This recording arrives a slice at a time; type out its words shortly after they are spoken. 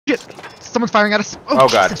shit! Someone's firing at us. Oh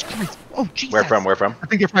God. Jesus Christ. Oh Jesus. Where from? Where from? I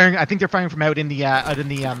think they're firing. I think they're firing from out in the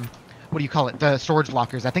what do you call it? The storage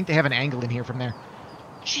lockers. I think they have an angle in here from there.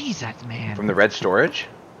 Jesus, man. From the red storage?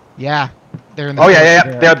 Yeah. They're in the Oh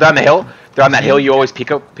yeah. They're on the hill. They're on that hill you always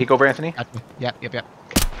peek over, Anthony. Yep.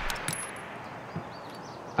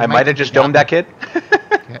 I might have just domed that kid.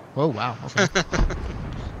 Okay. Oh wow. Okay.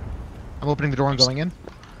 I'm opening the door and going in.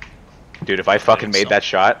 Dude, if I fucking made that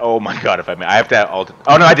shot, oh my God! If I have to alt.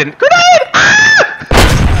 Oh no, I didn't. Grenade!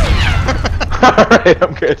 All right,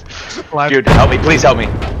 I'm good. Dude, help me! Please help me.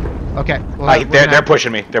 Okay. Well, they're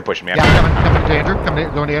pushing me. They're pushing me. Yeah, coming to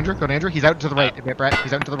Andrew. Going to Andrew. He's out to the right. Brett.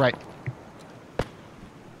 He's out to the right.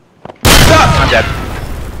 I'm dead.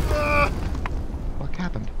 What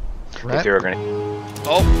happened? Brett? Zero grenade.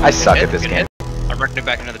 Oh, I suck at this game. I'm running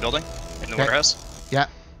back into the building, in the warehouse. Yeah.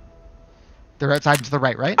 They're outside to the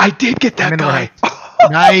right, right? I did get that guy.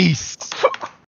 Nice.